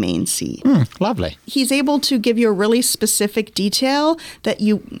gray Maine sea. Lovely. He's able to give you a really specific detail that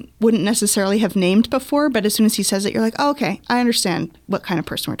you wouldn't necessarily have named before, but as soon as he says it, you're like, oh, okay, I understand what kind of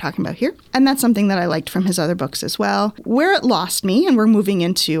person we're talking about here. And that's something that I liked from his other books as well. Where it lost me, and we're moving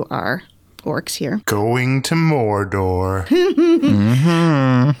into our orcs here. Going to Mordor.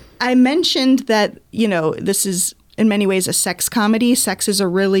 I mentioned that, this is in many ways a sex comedy. Sex is a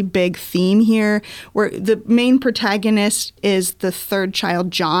really big theme here, where the main protagonist is the third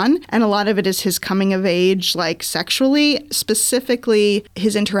child, John, and a lot of it is his coming of age, like sexually, specifically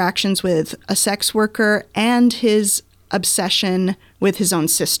his interactions with a sex worker and his obsession with his own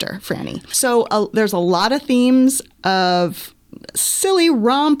sister, Franny. So there's a lot of themes of silly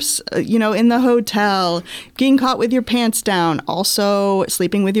romps, in the hotel, getting caught with your pants down, also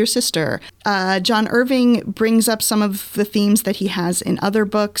sleeping with your sister. John Irving brings up some of the themes that he has in other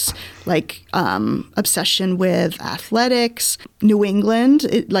books, like obsession with athletics, New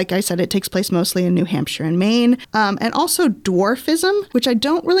England. Like I said, it takes place mostly in New Hampshire and Maine, and also dwarfism, which I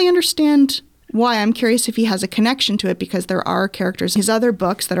don't really understand why. I'm curious if he has a connection to it, because there are characters in his other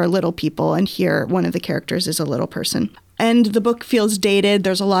books that are little people, and here one of the characters is a little person. And the book feels dated.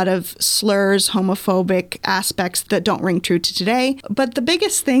 There's a lot of slurs, homophobic aspects that don't ring true to today. But the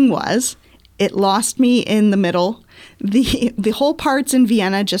biggest thing was it lost me in the middle. The whole parts in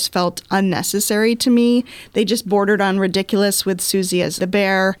Vienna just felt unnecessary to me. They just bordered on ridiculous with Susie as the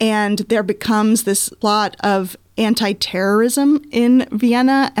bear. And there becomes this plot of anti-terrorism in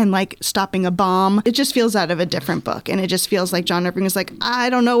Vienna and like stopping a bomb. It just feels out of a different book. And it just feels like John Irving is like,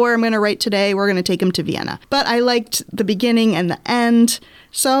 I don't know where I'm going to write today. We're going to take him to Vienna. But I liked the beginning and the end.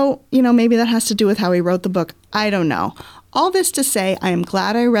 So, maybe that has to do with how he wrote the book. I don't know. All this to say, I am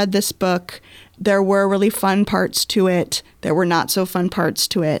glad I read this book. There were really fun parts to it. There were not so fun parts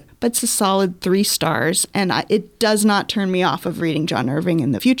to it. But it's a solid 3 stars. And it does not turn me off of reading John Irving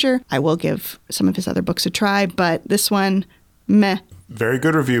in the future. I will give some of his other books a try. But this one, meh. Very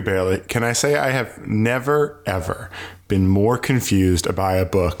good review, Bailey. Can I say I have never, ever been more confused by a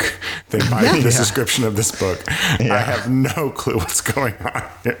book than by the description of this book. I have no clue what's going on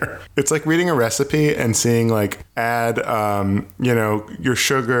here. It's like reading a recipe and seeing like add, your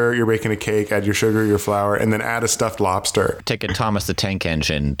sugar, you're baking a cake, add your sugar, your flour, and then add a stuffed lobster. Take a Thomas the Tank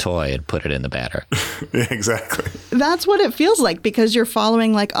Engine toy and put it in the batter. Yeah, exactly. That's what it feels like, because you're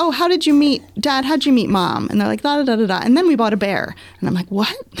following like, oh, how did you meet Dad? How'd you meet Mom? And they're like, da da da da da. And then we bought a bear. And I'm like,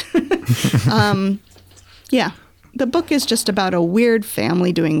 what? Yeah. The book is just about a weird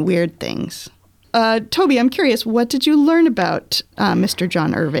family doing weird things. Toby, I'm curious, what did you learn about Mr.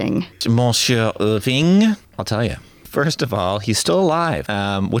 John Irving? Monsieur Irving, I'll tell you. First of all, he's still alive,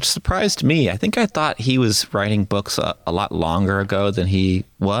 which surprised me. I think I thought he was writing books a lot longer ago than he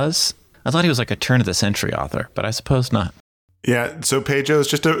was. I thought he was like a turn-of-the-century author, but I suppose not. Yeah, so Pedro's,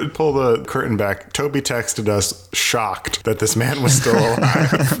 just to pull the curtain back, Toby texted us shocked that this man was still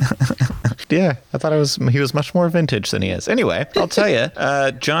alive. Yeah, I thought he was much more vintage than he is. Anyway, I'll tell you,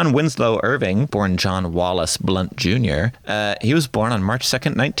 John Winslow Irving, born John Wallace Blunt Jr., he was born on March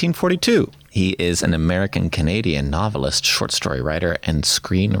 2nd, 1942. He is an American-Canadian novelist, short story writer, and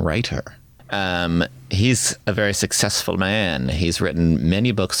screenwriter. He's a very successful man. He's written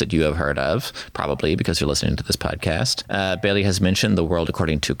many books that you have heard of, probably because you're listening to this podcast. Bailey has mentioned The World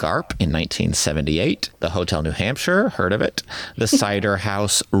According to Garp in 1978. The Hotel New Hampshire, heard of it. The Cider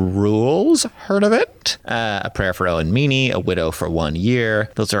House Rules, heard of it. A Prayer for Owen Meany, A Widow for 1 Year.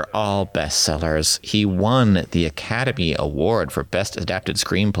 Those are all bestsellers. He won the Academy Award for Best Adapted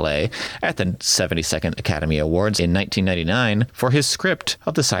Screenplay at the 72nd Academy Awards in 1999 for his script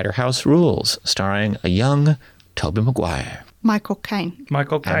of The Cider House Rules, starring a young Tobey Maguire. Michael Caine.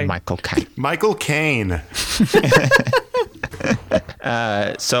 Michael Caine. Michael Caine.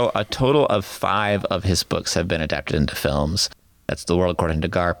 So a total of 5 of his books have been adapted into films. That's The World According to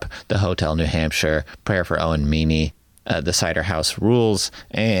Garp, The Hotel New Hampshire, Prayer for Owen Meany, The Cider House Rules,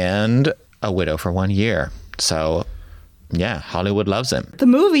 and A Widow for 1 Year. So, yeah, Hollywood loves him. The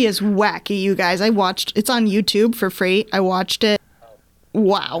movie is wacky, you guys. It's on YouTube for free. I watched it.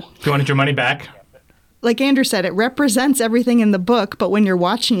 Wow. Do you wanted your money back? Like Andrew said, it represents everything in the book, but when you're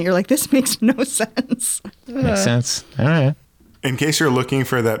watching it, you're like, this makes no sense. Makes sense. All right. In case you're looking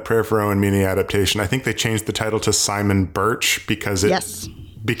for that Prayer for Owen Meany adaptation, I think they changed the title to Simon Birch because it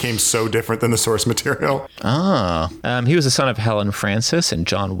became so different than the source material. He was the son of Helen Francis and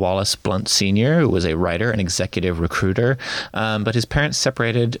John Wallace Blunt Sr., who was a writer and executive recruiter, but his parents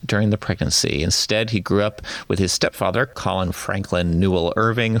separated during the pregnancy. Instead, he grew up with his stepfather, Colin Franklin Newell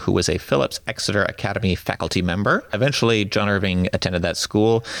Irving, who was a Phillips Exeter Academy faculty member. Eventually, John Irving attended that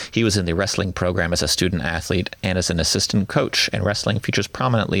school. He was in the wrestling program as a student athlete and as an assistant coach, and wrestling features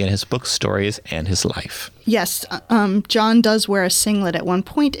prominently in his book stories and his life. Yes, John does wear a singlet at one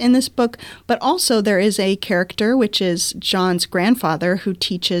point in this book, but also there is a character, which is John's grandfather, who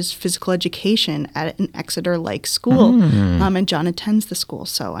teaches physical education at an Exeter-like school, and John attends the school.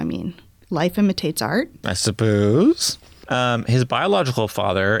 So, I mean, life imitates art. I suppose. His biological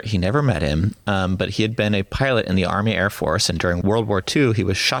father, he never met him, but he had been a pilot in the Army Air Force, and during World War II, he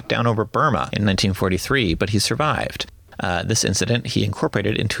was shot down over Burma in 1943, but he survived. This incident he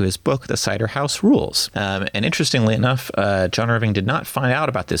incorporated into his book, The Cider House Rules. And interestingly enough, John Irving did not find out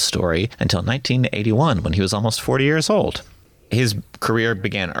about this story until 1981, when he was almost 40 years old. His career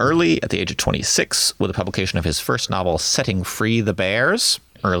began early, at the age of 26, with the publication of his first novel, Setting Free the Bears.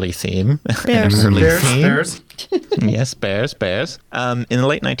 Early theme. Bears. Bears. Yes, bears. In the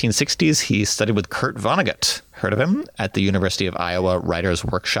late 1960s, he studied with Kurt Vonnegut. Heard of him? At the University of Iowa Writers'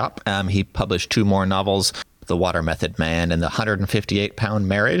 Workshop. He published 2 more novels, The Water Method Man and The 158-Pound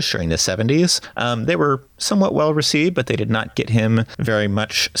Marriage during the 70s. They were somewhat well received, but they did not get him very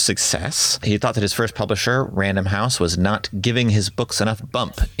much success. He thought that his first publisher, Random House, was not giving his books enough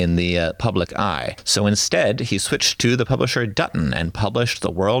bump in the public eye. So instead, he switched to the publisher Dutton and published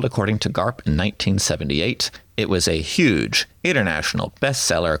The World According to Garp in 1978. It was a huge international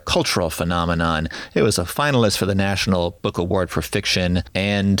bestseller, cultural phenomenon. It was a finalist for the National Book Award for Fiction.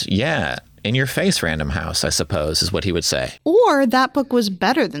 And yeah, in your face, Random House, I suppose, is what he would say. Or that book was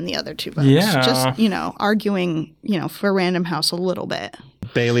better than the other 2 books. Yeah. Just, arguing, for Random House a little bit.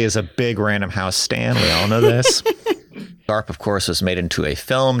 Bailey is a big Random House stan. We all know this. Garp, of course, was made into a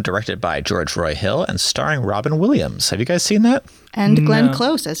film directed by George Roy Hill and starring Robin Williams. Have you guys seen that? And Glenn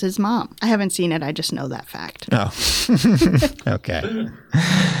Close as his mom. I haven't seen it. I just know that fact. Oh, okay.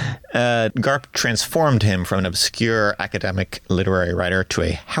 Garp transformed him from an obscure academic literary writer to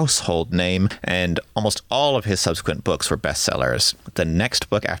a household name, and almost all of his subsequent books were bestsellers. The next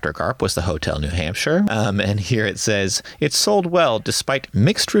book after Garp was The Hotel New Hampshire, and here it says, it sold well despite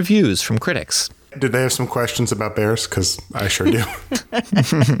mixed reviews from critics. Did they have some questions about bears? Because I sure do.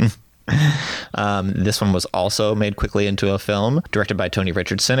 This one was also made quickly into a film, directed by Tony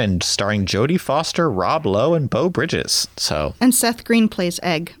Richardson and starring Jodie Foster, Rob Lowe, and Beau Bridges. And Seth Green plays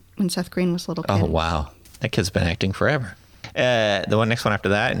Egg when Seth Green was a little kid. Oh, wow. That kid's been acting forever. Next one after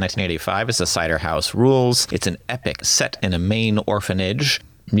that, in 1985, is The Cider House Rules. It's an epic set in a Maine orphanage.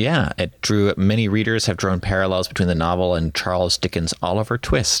 Yeah, it drew many readers have drawn parallels between the novel and Charles Dickens' Oliver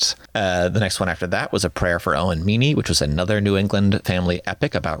Twist. The next one after that was A Prayer for Owen Meany, which was another New England family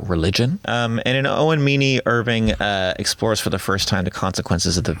epic about religion. And in Owen Meany, Irving explores for the first time the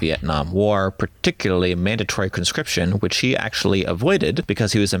consequences of the Vietnam War, particularly mandatory conscription, which he actually avoided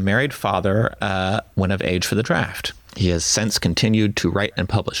because he was a married father when of age for the draft. He has since continued to write and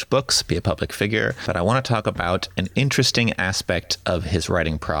publish books, be a public figure, but I want to talk about an interesting aspect of his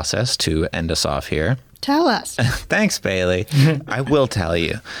writing process to end us off here. Tell us. Thanks, Bailey. I will tell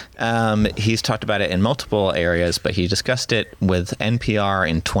you. He's talked about it in multiple areas, but he discussed it with NPR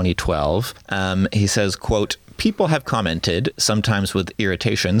in 2012. He says, quote, "People have commented, sometimes with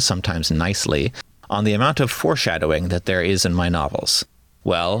irritation, sometimes nicely, on the amount of foreshadowing that there is in my novels.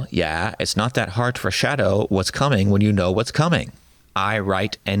 Well, yeah, it's not that hard to foreshadow what's coming when you know what's coming. I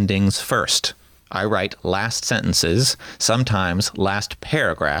write endings first. I write last sentences, sometimes last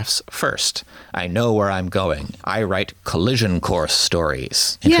paragraphs first. I know where I'm going. I write collision course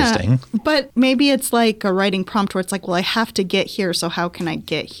stories." Interesting. Yeah, but maybe it's like a writing prompt where it's like, well, I have to get here, so how can I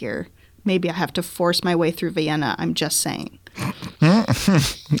get here? Maybe I have to force my way through Vienna. I'm just saying. Yeah,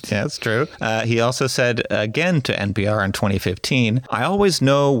 that's true. He also said again to NPR in 2015, "I always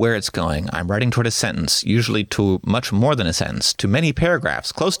know where it's going. I'm writing toward a sentence, usually to much more than a sentence, to many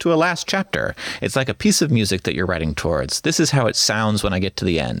paragraphs, close to a last chapter. It's like a piece of music that you're writing towards. This is how it sounds when I get to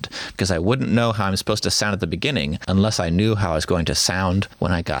the end, because I wouldn't know how I'm supposed to sound at the beginning unless I knew how I was going to sound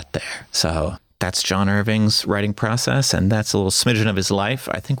when I got there." So that's John Irving's writing process, and that's a little smidgen of his life.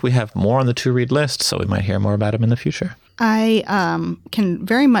 I think we have more on the to-read list, so we might hear more about him in the future. I can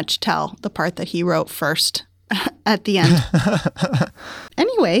very much tell the part that he wrote first at the end.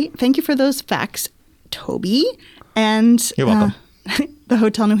 Anyway, thank you for those facts, Toby. And you're welcome. The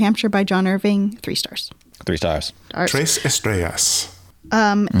Hotel New Hampshire by John Irving, 3 stars. 3 stars. Tres estrellas.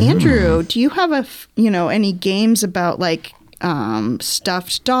 Andrew, do you have any games about like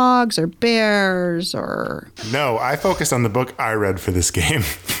stuffed dogs or bears or? No, I focused on the book I read for this game,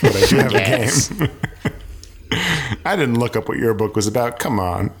 but I do have a game. I didn't look up what your book was about. Come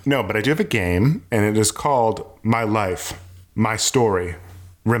on. No, but I do have a game, and it is called My Life, My Story,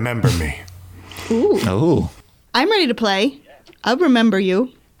 Remember Me. Ooh. Oh. I'm ready to play. I'll remember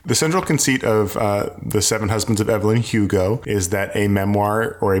you. The central conceit of The Seven Husbands of Evelyn, HUGO, is that a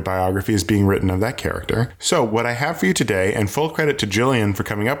memoir or a biography is being written of that character. So what I have for you today, and full credit to Jillian for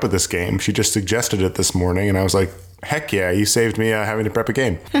coming up with this game. She just suggested it this morning, and I was like, heck yeah, you saved me having to prep a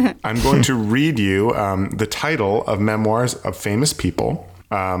game. I'm going to read you the title of memoirs of famous people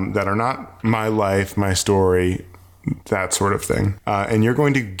that are not my life, my story, that sort of thing. And you're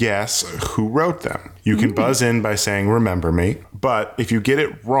going to guess who wrote them. You can buzz in by saying, "Remember me." But if you get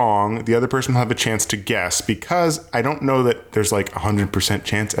it wrong, the other person will have a chance to guess, because I don't know that there's like 100%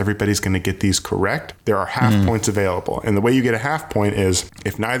 chance everybody's going to get these correct. There are half points available. And the way you get a half point is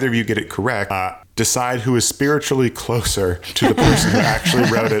if neither of you get it correct, decide who is spiritually closer to the person who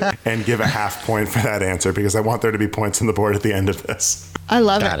actually wrote it and give a half point for that answer, because I want there to be points on the board at the end of this. I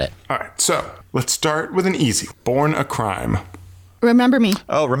love Got it. All right, so let's start with an easy. Born a Crime. Remember Me.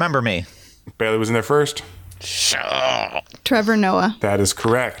 Oh, Remember Me. Bailey was in there first. Sure. Trevor Noah. That is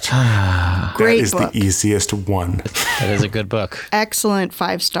correct. Great That is book. the easiest one. That is a good book. Excellent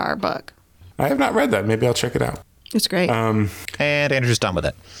 5-star book. I have not read that. Maybe I'll check it out. It's great. And Andrew's done with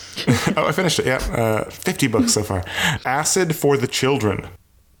it. Oh, I finished it. Yeah. 50 books so far. Acid for the Children.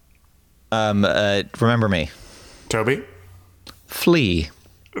 Remember Me. Toby? Flee.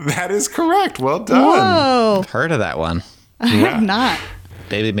 That is correct. Well done. Whoa. Heard of that one. I have not.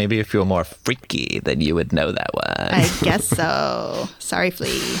 Maybe if you were more freaky, then you would know that one. I guess so. Sorry,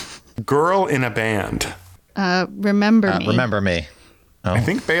 Flea. Girl in a Band. Remember Me. Remember Me. Oh. I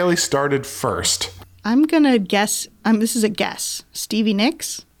think Bailey started first. I'm going to guess. This is a guess. Stevie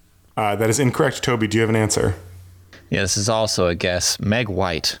Nicks? That is incorrect. Toby, do you have an answer? Yeah, this is also a guess. Meg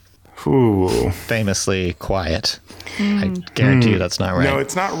White. Ooh. Famously quiet. I guarantee you that's not right. No,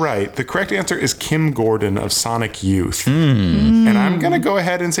 it's not right. The correct answer is Kim Gordon of Sonic Youth. And I'm going to go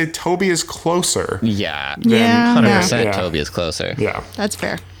ahead and say Toby is closer. Yeah. Yeah. 100% Yeah. Toby is closer. Yeah. That's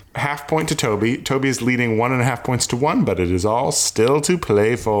fair. Half point to Toby. Toby is leading 1.5 points to 1, but it is all still to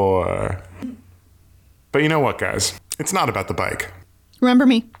play for. But you know what, guys? It's not about the bike. Remember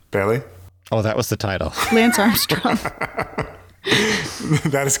Me. Bailey? Oh, that was the title. Lance Armstrong.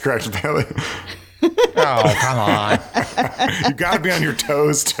 That is correct, Bailey. Oh, come on. You got to be on your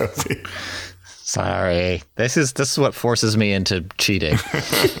toes, Toby. Sorry. This is what forces me into cheating.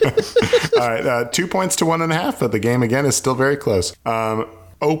 All right, 2 points to 1.5, but the game again is still very close.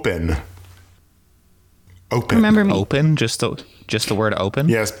 Open. Remember me. Open? Just the word open?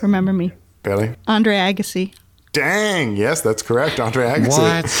 Yes, Remember me. Bailey. Andre Agassi. Dang, yes, that's correct. Andre Agassi.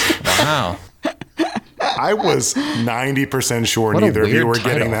 What? Wow. I was 90% sure What a neither of you weird were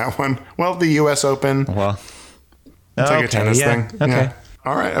title. getting that one. Well, the U.S. Open. Well, It's like a tennis yeah, thing. Okay. Yeah.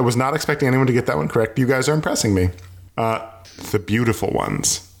 All right. I was not expecting anyone to get that one correct. You guys are impressing me. The Beautiful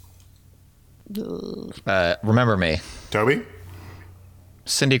Ones. Remember me. Toby?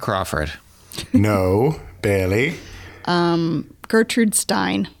 Cindy Crawford. No. Bailey? Gertrude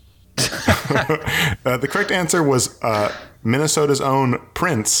Stein. The correct answer was Minnesota's own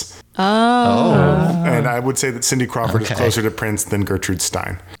Prince. Oh. And I would say that Cindy Crawford is Okay. closer to Prince than Gertrude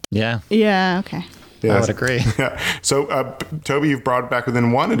Stein. Yeah. Yeah, okay. I would agree. Yeah. So, Toby, you've brought it back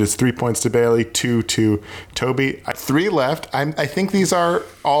within 1. It is 3 points to Bailey, 2 to Toby. 3 left. I think these are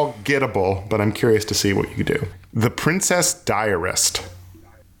all gettable, but I'm curious to see what you do. The Princess Diarist.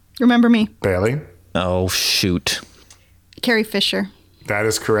 Remember me. Bailey? Oh, shoot. Carrie Fisher. That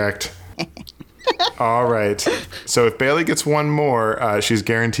is correct. All right. So if Bailey gets one more, she's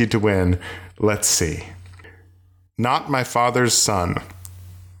guaranteed to win. Let's see. Not My Father's Son.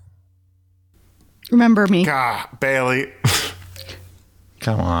 Remember me. Bailey.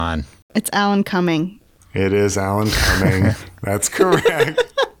 Come on. It's Alan Cumming. It is Alan Cumming. That's correct.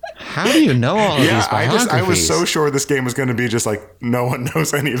 How do you know all of Yeah, these biographies? I was so sure this game was going to be just like no one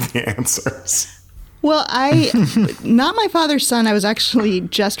knows any of the answers. Well, Not My Father's Son, I was actually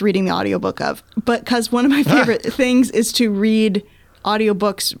just reading the audiobook of. But because one of my favorite things is to read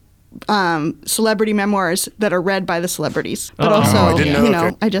audiobooks, celebrity memoirs that are read by the celebrities. But also, I didn't know. you know,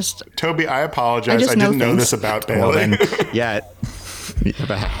 Okay. I just... Toby, I apologize. I know didn't know things. this about Well, Bailey. then, yeah. You have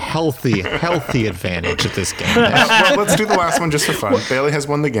a healthy advantage at this game. Well, let's do the last one just for fun. Bailey has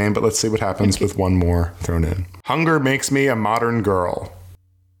won the game, but let's see what happens with one more thrown in. Hunger Makes Me a Modern Girl.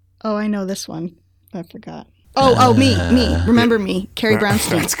 Oh, I know this one. I forgot. Me. Remember me. Carrie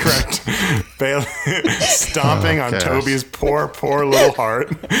Brownstein. That's correct. Bailey stomping on gosh. Toby's poor little heart.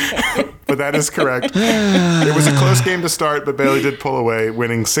 But that is correct. It was a close game to start, but Bailey did pull away,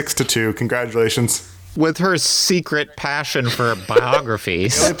 winning 6-2. Congratulations. With her secret passion for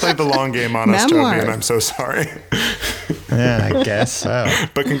biographies. Bailey played the long game on us, Toby, Memoirs. and I'm so sorry. Yeah, I guess so.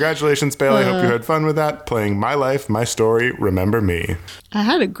 But congratulations, Bailey. I hope you had fun with that. Playing My Life, My Story, Remember Me. I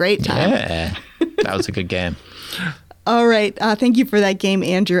had a great time. Yeah. That was a good game. All right. Thank you for that game,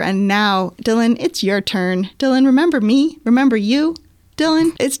 Andrew. And now, Dylan, it's your turn. Dylan, remember me? Remember you?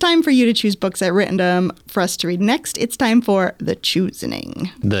 Dylan, it's time for you to choose books at Random for us to read next. It's time for The Choosening.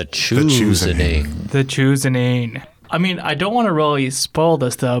 The Choosening. The Choosening. I mean, I don't want to really spoil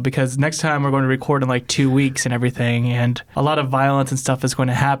this, though, because next time we're going to record in like 2 weeks and everything, and a lot of violence and stuff is going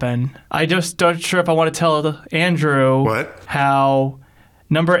to happen. I just don't sure if I want to tell Andrew how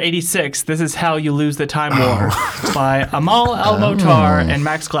number 86, This Is How You Lose the Time War, by Amal Al-Motar and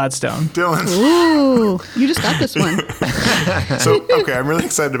Max Gladstone. Dylan. Ooh, you just got this one. So, okay, I'm really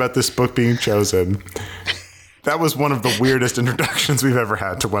excited about this book being chosen. That was one of the weirdest introductions we've ever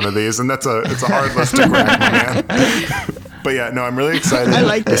had to one of these, and it's a hard list to crack, my man. But yeah, no, I'm really excited. I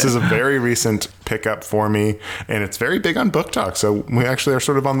like this it. is a very recent pickup for me, and it's very big on Book Talk, so we actually are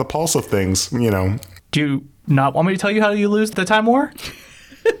sort of on the pulse of things, you know. Do you not want me to tell you how you lose the time war?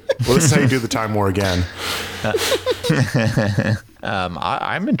 Well, this is how you do the Time War again.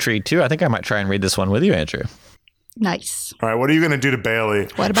 I'm intrigued too. I think I might try and read this one with you, Andrew. Nice. All right, what are you going to do to Bailey?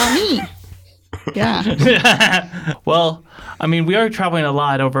 What about me? Yeah. Well, I mean, we are traveling a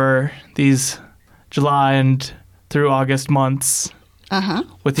lot over these July and through August months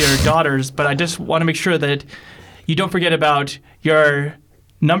with your daughters, but I just want to make sure that you don't forget about your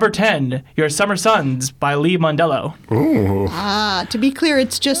number 10, Your Summer Sons by Lee Mondello. Ooh. To be clear,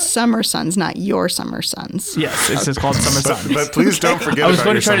 it's just Summer Sons, not Your Summer Sons. Yes, it's just called Summer Sons. But please don't forget I was about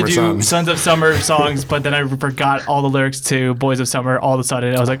going your to try to Summer do Sons. Sons of Summer songs, but then I forgot all the lyrics to Boys of Summer all of a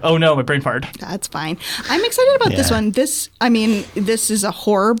sudden. I was like, oh no, my brain farted. That's fine. I'm excited about this one. This is a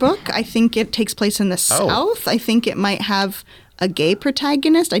horror book. I think it takes place in the South. I think it might have a gay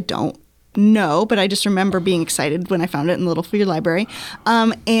protagonist. I don't know, but I just remember being excited when I found it in the Little Free Library.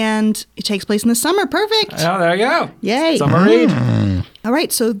 And it takes place in the summer. Perfect. Oh, there you go. Yay. Summer read. All right,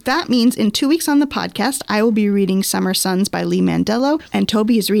 so that means in 2 weeks on the podcast, I will be reading Summer Sons by Lee Mondello, and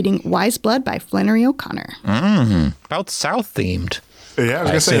Toby is reading Wise Blood by Flannery O'Connor. About South themed. Yeah, I was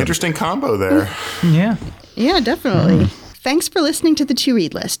going to say, interesting combo there. Yeah. Yeah, definitely. Thanks for listening to The To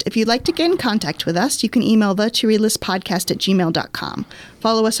Read List. If you'd like to get in contact with us, you can email the To Read List podcast at gmail.com.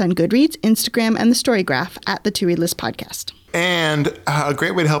 Follow us on Goodreads, Instagram, and the Storygraph at the To Read List podcast. And a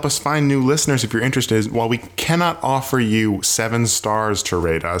great way to help us find new listeners if you're interested is, while we cannot offer you 7 stars to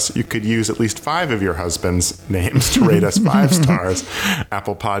rate us, you could use at least 5 of your husband's names to rate us 5 stars.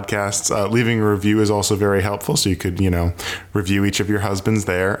 Apple Podcasts, leaving a review is also very helpful. So you could, review each of your husbands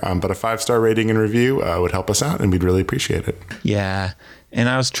there. But a 5-star rating and review would help us out, and we'd really appreciate it. Yeah. And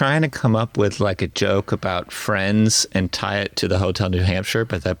I was trying to come up with like a joke about Friends and tie it to the Hotel New Hampshire,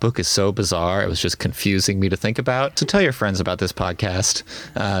 but that book is so bizarre. It was just confusing me to think about. So tell your friends about this podcast.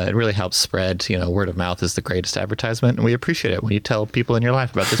 It really helps spread. Word of mouth is the greatest advertisement, and we appreciate it when you tell people in your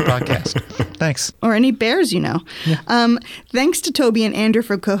life about this podcast. Thanks. Or any bears you know. Yeah. Thanks to Toby and Andrew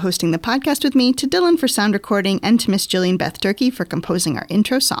for co-hosting the podcast with me, to Dylan for sound recording, and to Miss Jillian Beth Durkee for composing our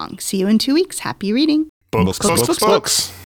intro song. See you in 2 weeks. Happy reading. Books.